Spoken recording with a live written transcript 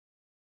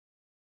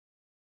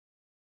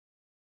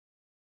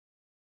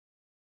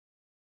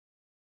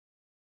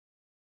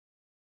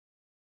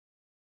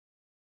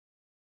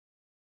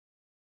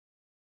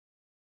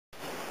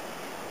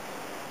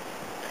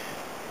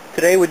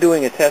Today we're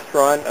doing a test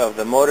run of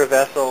the motor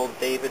vessel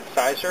David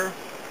Sizer.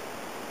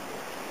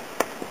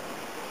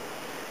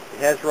 It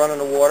has run in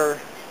the water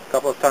a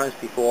couple of times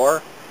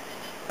before.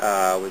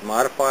 We've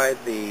modified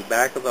the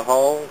back of the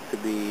hull to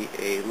be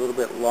a little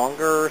bit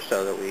longer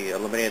so that we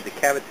eliminated the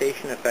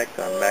cavitation effect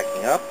on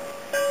backing up.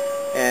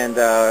 And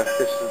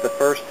this is the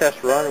first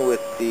test run with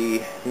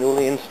the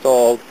newly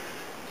installed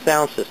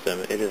sound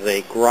system. It is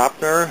a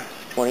Gropner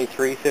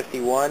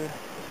 2351.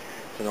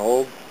 It's an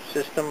old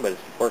system, but it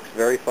works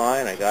very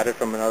fine. I got it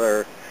from took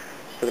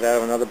it out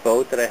of another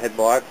boat that I had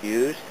bought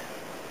used,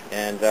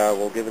 and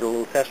we'll give it a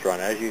little test run.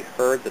 As you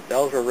heard, the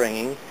bells are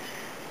ringing.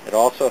 It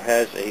also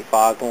has a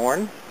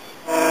foghorn,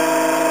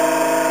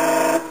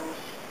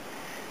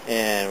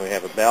 and we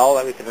have a bell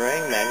that we can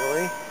ring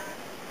manually.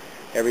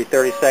 Every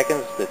 30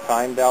 seconds the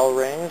time bell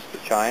rings, the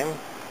chime,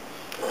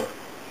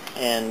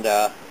 and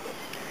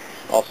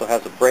also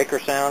has a breaker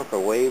sound for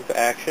wave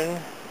action.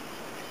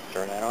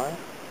 Turn that on.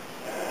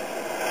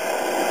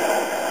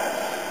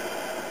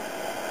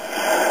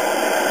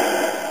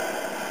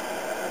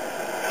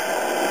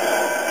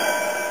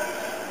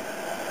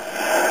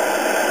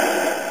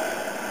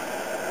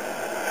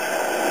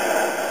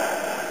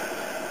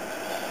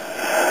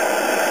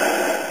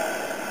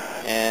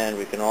 And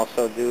we can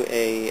also do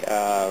a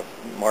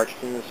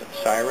marksman's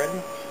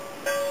siren.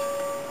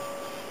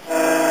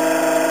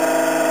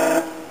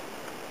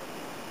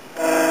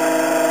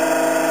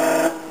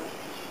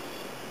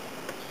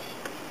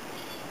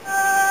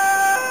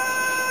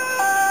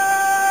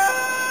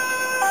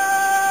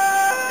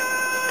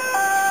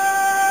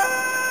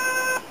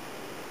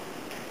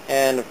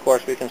 And of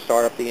course we can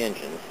start up the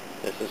engine.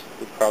 This is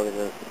probably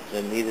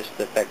the neatest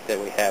effect that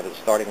we have, is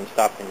starting and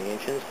stopping the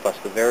engines, plus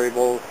the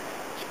variable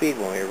speed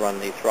when we run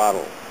the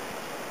throttle.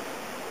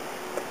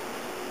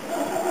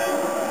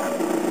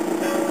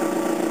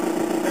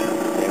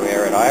 There we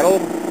are at idle.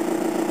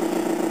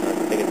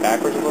 Let's take it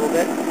backwards a little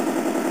bit.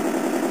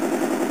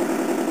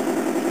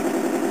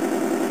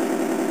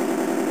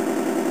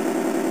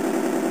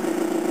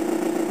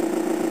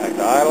 Back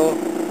to idle.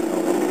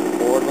 Move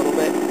forward a little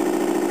bit.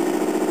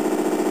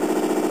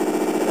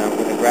 And I'm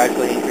going to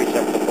gradually increase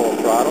up to full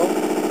throttle.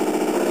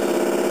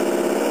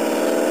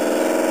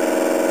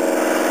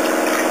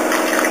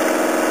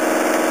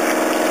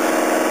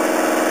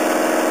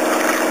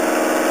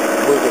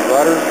 Move the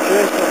rudder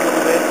just a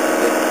little bit to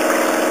get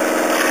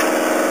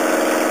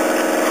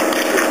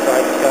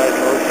side-to-side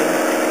motion.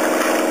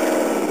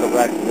 Go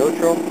back to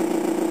neutral.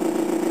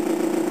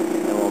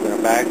 And we're going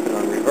to back it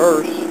on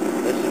reverse.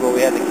 This is where we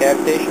had the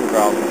cavitation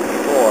problems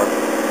before.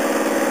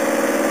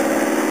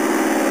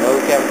 No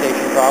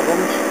cavitation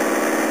problems.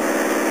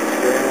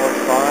 Steering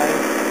works fine.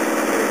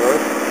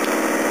 Reverse.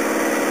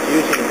 It's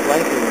using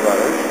blanking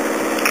rudders.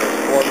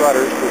 There's 4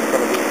 rudders to in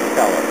front of each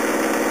propeller.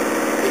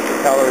 Each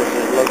propeller is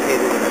located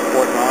in a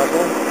port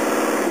nozzle,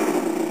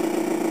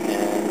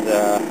 and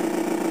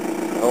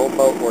the whole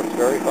boat works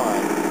very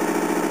fine.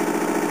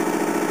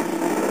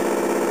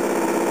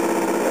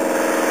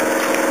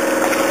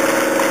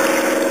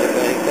 If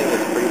anything,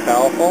 it's pretty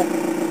powerful.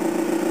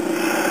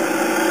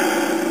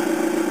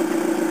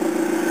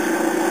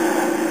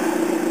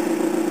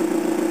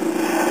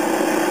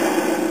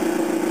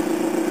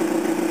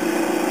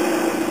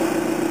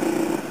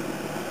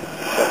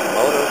 Shut the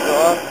motors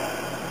off.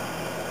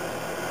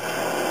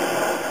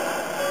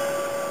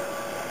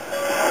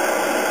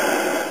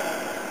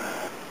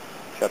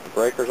 Shut the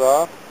breakers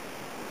off,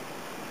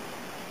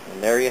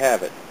 and there you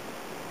have it.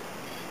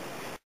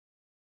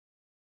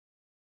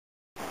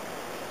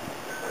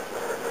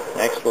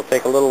 Next we'll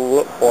take a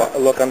little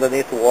look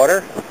underneath the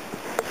water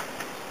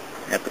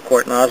at the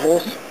port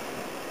nozzles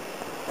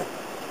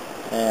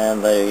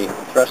and the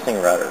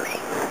thrusting rudders,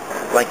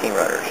 blanking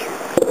rudders.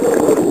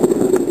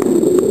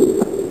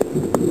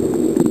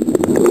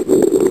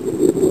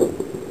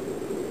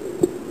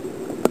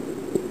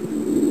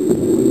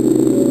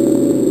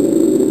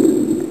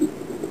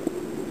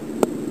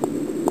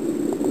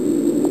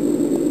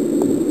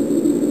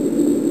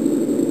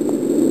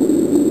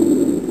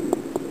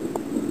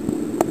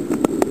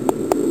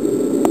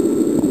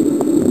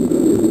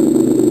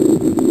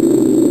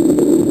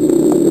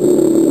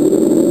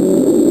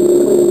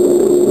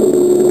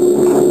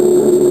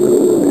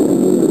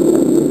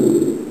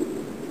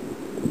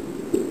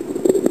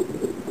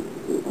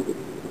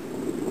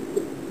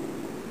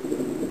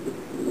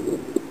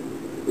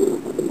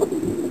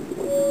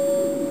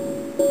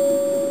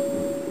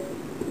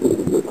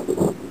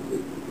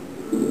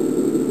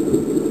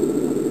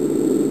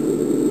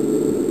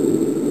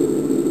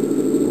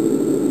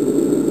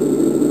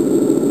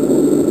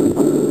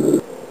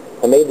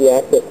 I made the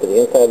access to the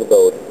inside of the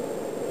boat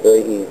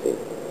very easy.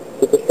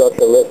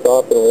 Superstructure lifts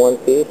off in one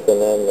piece, and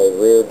then the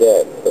rear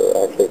deck,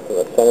 or actually from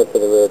the center to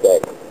the rear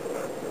deck,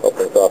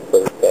 opens off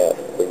pretty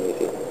fast, pretty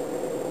easy.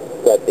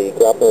 Got the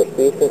Gropner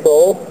speed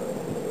control,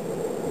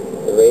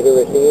 the radio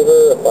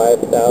receiver, a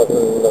 5,000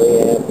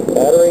 milliamp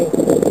battery,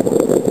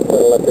 twin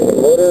electric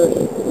motors,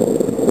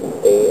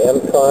 a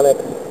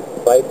M-tronic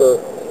Viper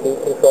speed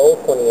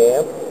control, 20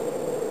 amp,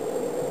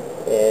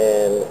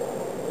 and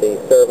the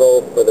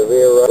servo for the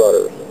rear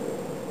rudders.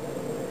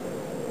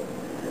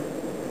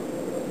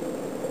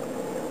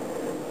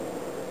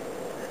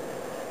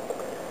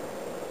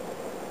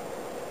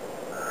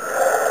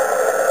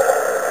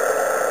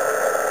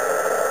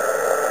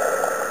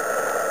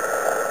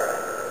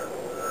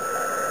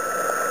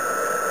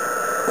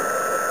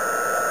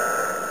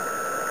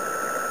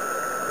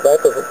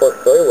 Cycles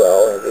work very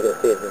well. As you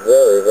can see, it's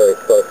very, very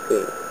slow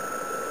speed.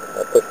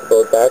 I push the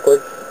boat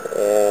backwards,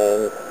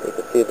 and you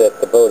can see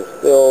that the boat is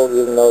still,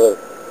 even though the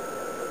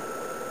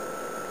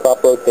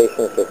prop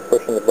rotation is just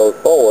pushing the boat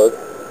forward,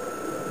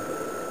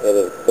 it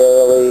is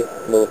barely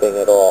moving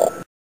at all.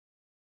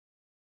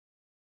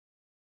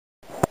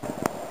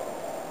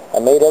 I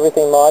made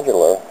everything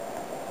modular.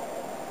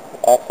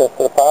 Access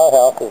to the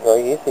powerhouse is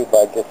very easy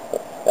by just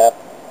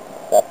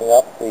snapping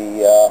up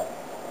the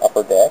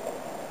upper deck,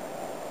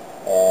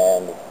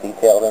 and it's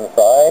detailed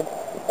inside.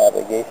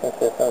 Navigation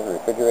systems,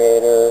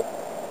 refrigerator,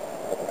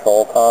 the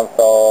control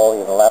console,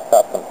 even a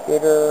laptop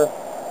computer,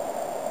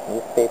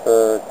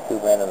 newspaper, 2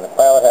 men in the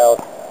pilot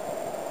house,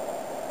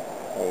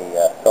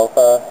 a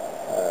sofa,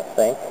 a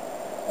sink,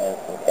 and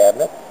some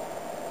cabinets,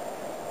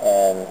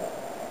 and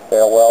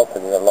stairwell to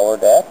the lower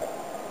deck,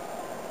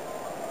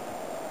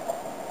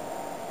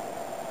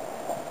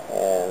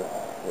 and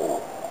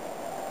the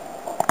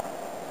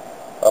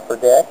upper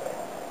deck,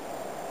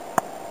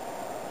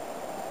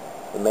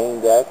 the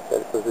main deck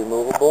that was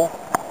removable.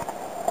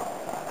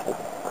 The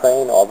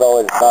crane, although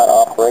it is not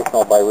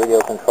operational by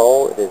radio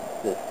control, it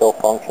still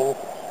functions.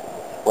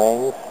 It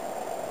swings.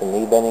 It's a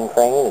knee bending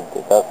crane.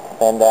 It does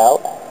bend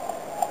out.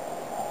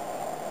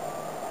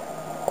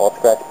 All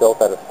scratch built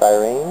out of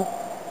styrene.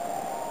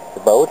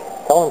 The boat,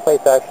 towing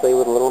plates actually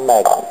with a little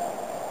magnet,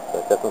 so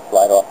it doesn't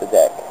slide off the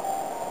deck.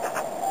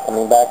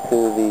 Coming back to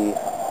the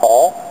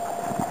hull,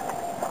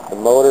 the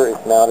motor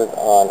is mounted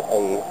on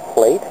a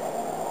plate,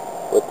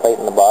 with plate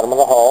in the bottom of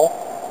the hull,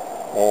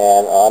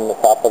 and on the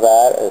top of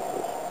that is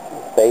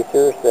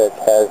spacers that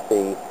has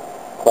the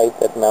plate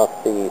that mounts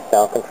the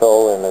sound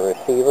control and the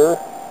receiver.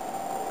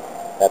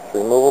 That's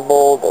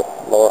removable. The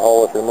lower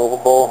hull is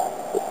removable.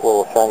 This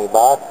little shiny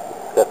box,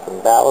 it's got some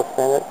ballast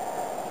in it,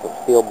 some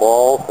steel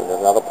balls, and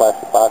there's another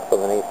plastic box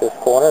underneath this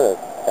corner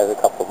that has a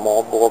couple of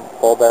small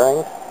ball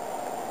bearings,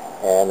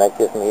 and that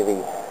gives me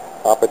the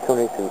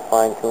opportunity to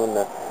fine-tune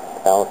the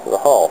balance of the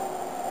hull.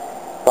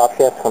 Prop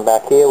shafts come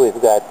back here. We've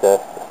got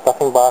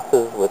stuffing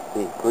boxes with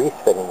the grease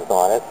fittings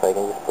on it, so I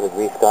can just put a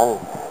grease gun and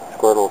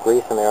squirt a little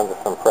grease in there under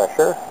some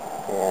pressure,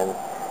 and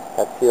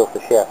that seals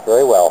the shaft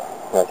very well.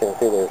 As you can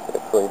see, there's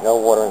absolutely no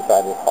water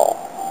inside this hull.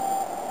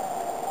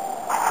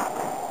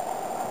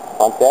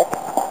 Front deck,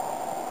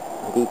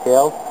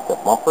 detailed, the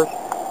bumpers,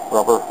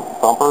 rubber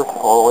bumpers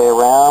all the way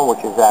around,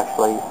 which is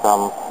actually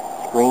some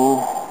screen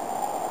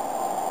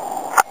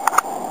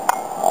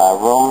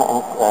room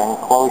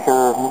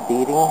enclosure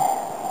beading.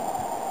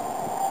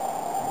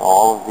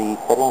 All of the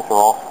fittings are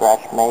all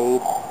scratch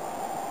made.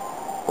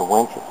 The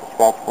winch is a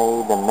scratch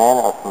made. The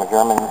men are from a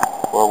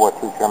World War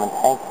II German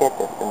tank kit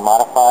that's been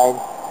modified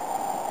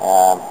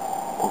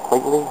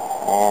completely,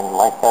 and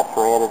life vests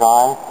were added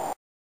on.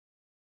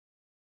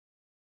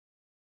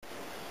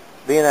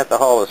 Being that the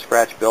hull is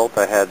scratch built,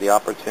 I had the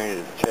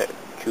opportunity to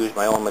choose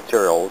my own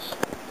materials,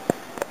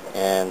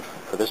 and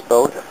for this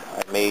boat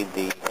I made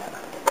the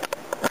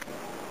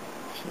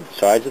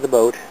sides of the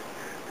boat.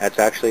 That's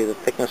actually the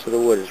thickness of the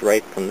wood is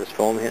right from this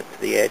foam hit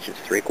to the edge. It's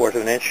 3/4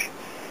 of an inch,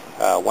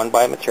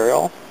 1x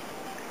material,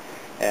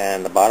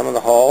 and the bottom of the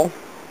hull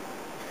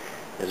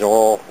is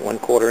all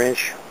 1/4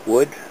 inch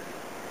wood,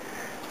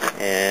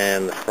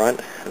 and the front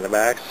and the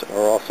backs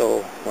are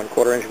also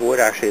 1/4 inch wood.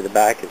 Actually, the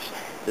back is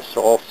just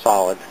all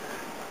solid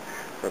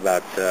for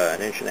about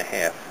 1.5 inches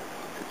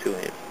to 2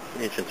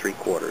 1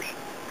 3/4 inches.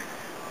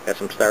 Got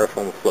some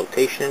styrofoam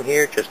flotation in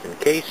here just in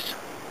case.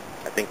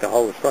 I think the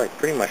hull is probably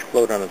pretty much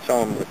float on its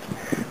own with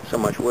so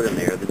much wood in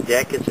there. The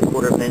deck is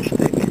 1/4 inch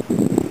thick.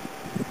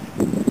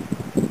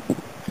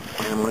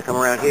 And I'm going to come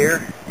around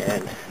here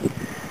and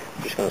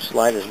I'm just going to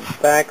slide this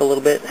back a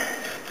little bit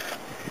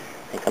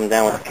and come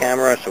down with the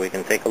camera so we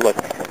can take a look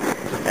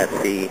at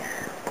the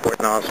port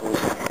nozzles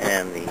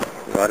and the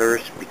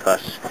rudders,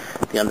 because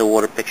the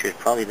underwater pictures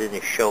probably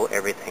didn't show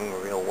everything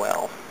real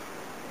well.